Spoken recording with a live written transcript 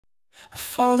I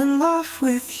fall in love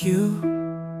with you,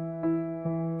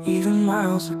 even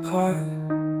miles apart.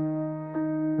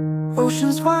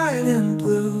 Oceans wide and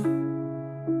blue,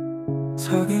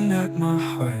 tugging at my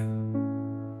heart.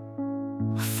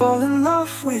 I fall in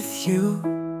love with you,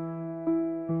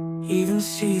 even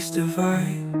seas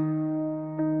divide.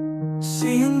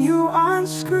 Seeing you on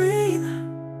screen,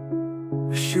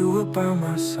 wish you were by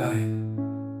my side.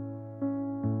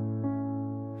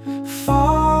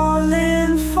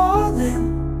 Falling,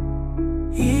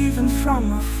 falling, even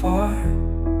from afar.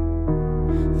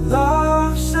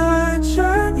 Love's a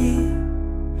journey,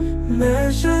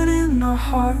 measured in our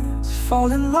hearts.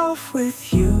 Fall in love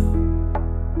with you,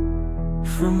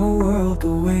 from a world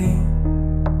away.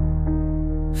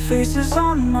 Faces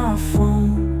on my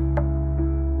phone,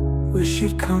 wish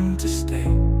you'd come to stay.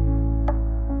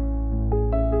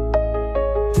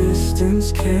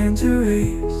 Distance can't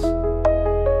erase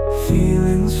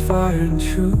feelings far and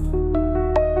true.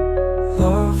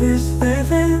 Love is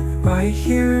living right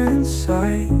here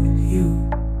inside you.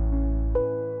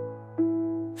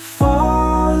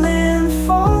 Falling,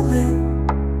 falling,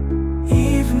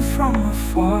 even from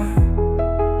afar.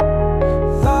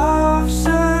 Love's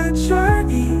a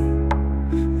journey,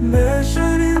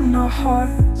 measured in our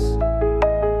hearts.